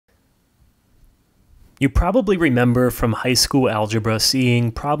You probably remember from high school algebra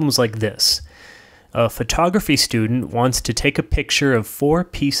seeing problems like this. A photography student wants to take a picture of 4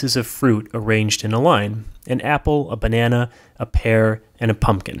 pieces of fruit arranged in a line: an apple, a banana, a pear, and a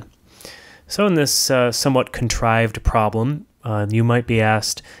pumpkin. So in this somewhat contrived problem, you might be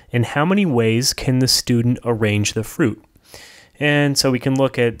asked, in how many ways can the student arrange the fruit? And so we can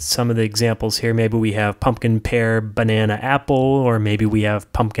look at some of the examples here. Maybe we have pumpkin, pear, banana, apple, or maybe we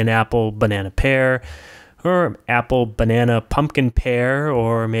have pumpkin, apple, banana, pear, or apple, banana, pumpkin, pear,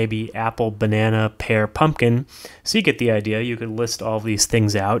 or maybe apple, banana, pear, pumpkin. So you get the idea. You could list all these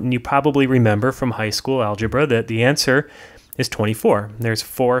things out, and you probably remember from high school algebra that the answer is 24. There's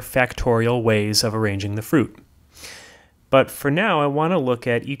 4 factorial ways of arranging the fruit. But for now, I want to look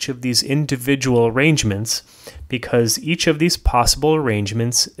at each of these individual arrangements because each of these possible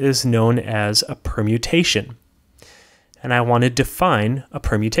arrangements is known as a permutation. And I want to define a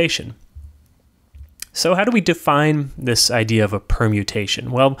permutation. So how do we define this idea of a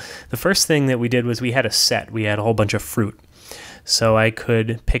permutation? Well, the first thing that we did was we had a set. We had a whole bunch of fruit. So I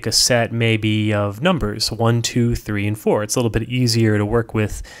could pick a set maybe of numbers, 1, 2, 3, and 4. It's a little bit easier to work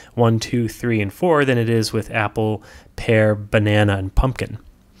with 1, 2, 3, and 4 than it is with apple, pear, banana, and pumpkin.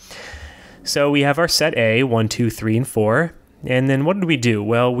 So we have our set A, 1, 2, 3, and 4. And then what did we do?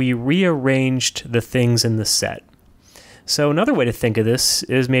 Well, we rearranged the things in the set. So another way to think of this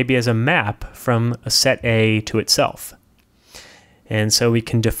is maybe as a map from a set A to itself. And so we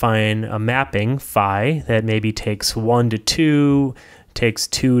can define a mapping, phi, that maybe takes 1 to 2, takes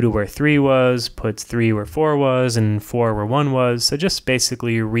 2 to where 3 was, puts 3 where 4 was, and 4 where 1 was. So just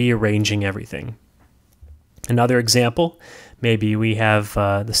basically rearranging everything. Another example, maybe we have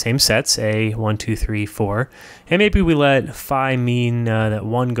the same sets, A, 1, 2, 3, 4, and maybe we let phi mean that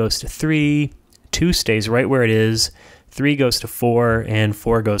 1 goes to 3, 2 stays right where it is, 3 goes to 4, and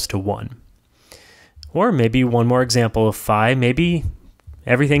 4 goes to 1. Or maybe one more example of phi, maybe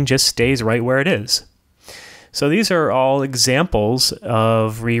everything just stays right where it is. So these are all examples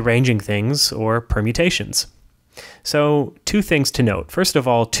of rearranging things or permutations. So 2 things to note. First of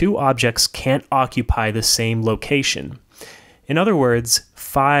all, 2 objects can't occupy the same location. In other words,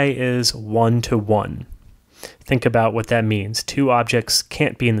 phi is 1 to 1. Think about what that means. 2 objects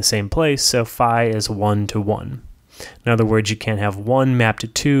can't be in the same place, so phi is 1 to 1. In other words, you can't have 1 mapped to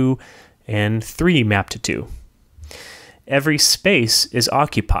 2 and 3 mapped to 2. Every space is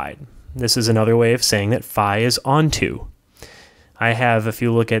occupied. This is another way of saying that phi is onto. I have, if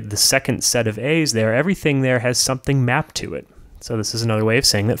you look at the second set of A's there, everything there has something mapped to it. So this is another way of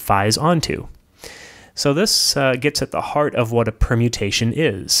saying that phi is onto. So this gets at the heart of what a permutation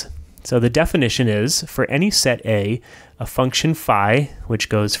is. So the definition is, for any set A, a function phi, which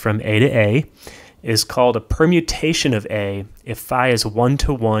goes from A to A, is called a permutation of A if phi is 1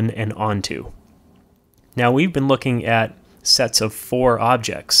 to 1 and onto. Now we've been looking at sets of 4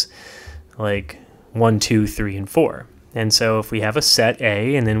 objects, like 1, 2, 3, and 4. And so if we have a set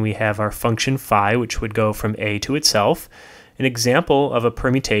A and then we have our function phi, which would go from A to itself, an example of a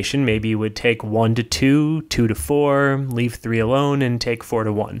permutation maybe would take 1 to 2, 2 to 4, leave 3 alone, and take 4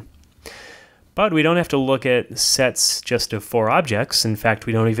 to 1. But we don't have to look at sets just of 4 objects. In fact,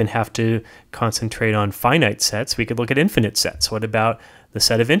 we don't even have to concentrate on finite sets. We could look at infinite sets. What about the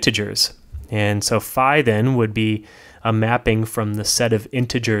set of integers? And so phi then would be a mapping from the set of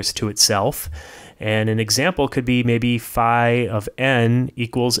integers to itself. And an example could be maybe phi of n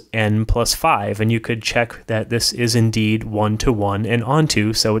equals n plus 5. And you could check that this is indeed 1 to 1 and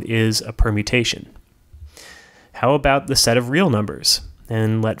onto, so it is a permutation. How about the set of real numbers?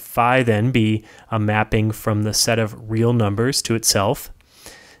 And let phi then be a mapping from the set of real numbers to itself.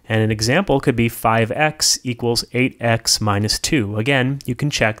 And an example could be 5x equals 8x minus 2. Again, you can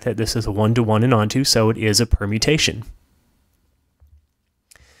check that this is a 1 to 1 and onto, so it is a permutation.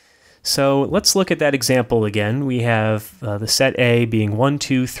 So let's look at that example again. We have the set A being 1,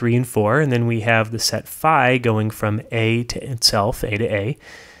 2, 3, and 4, and then we have the set phi going from A to itself, A to A.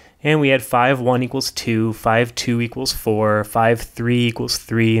 And we had 5, 1 equals 2, 5, 2 equals 4, 5, 3 equals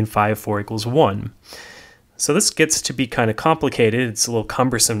 3, and 5, 4 equals 1. So this gets to be kind of complicated. It's a little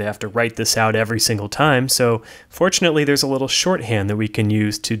cumbersome to have to write this out every single time. So fortunately, there's a little shorthand that we can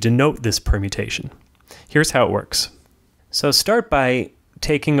use to denote this permutation. Here's how it works. So start by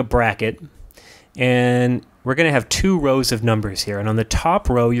taking a bracket, and we're going to have 2 rows of numbers here. And on the top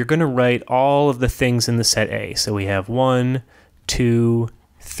row, you're going to write all of the things in the set A. So we have 1, 2,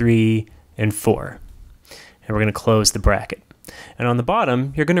 3, and 4. And we're going to close the bracket. And on the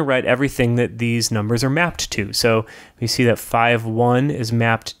bottom, you're going to write everything that these numbers are mapped to. So you see that 5, 1 is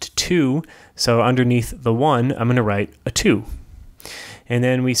mapped to 2. So underneath the 1, I'm going to write a 2. And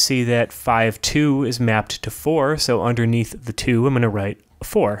then we see that 5, 2 is mapped to 4, so underneath the 2, I'm going to write a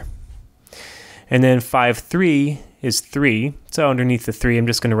 4. And then 5, 3 is 3, so underneath the 3, I'm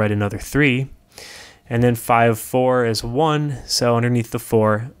just going to write another 3. And then 5, 4 is 1, so underneath the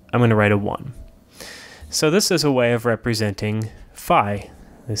 4, I'm going to write a 1. So this is a way of representing phi.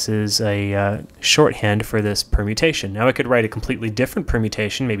 This is a shorthand for this permutation. Now I could write a completely different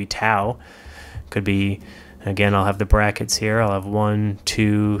permutation, maybe tau. Could be, again, I'll have the brackets here. I'll have 1,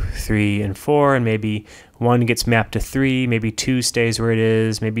 2, 3, and 4, and maybe 1 gets mapped to 3, maybe 2 stays where it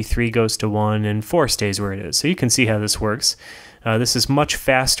is, maybe 3 goes to 1, and 4 stays where it is. So you can see how this works. This is much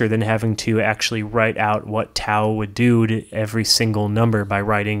faster than having to actually write out what tau would do to every single number by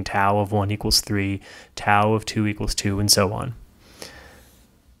writing tau of 1 equals 3, tau of 2 equals 2, and so on.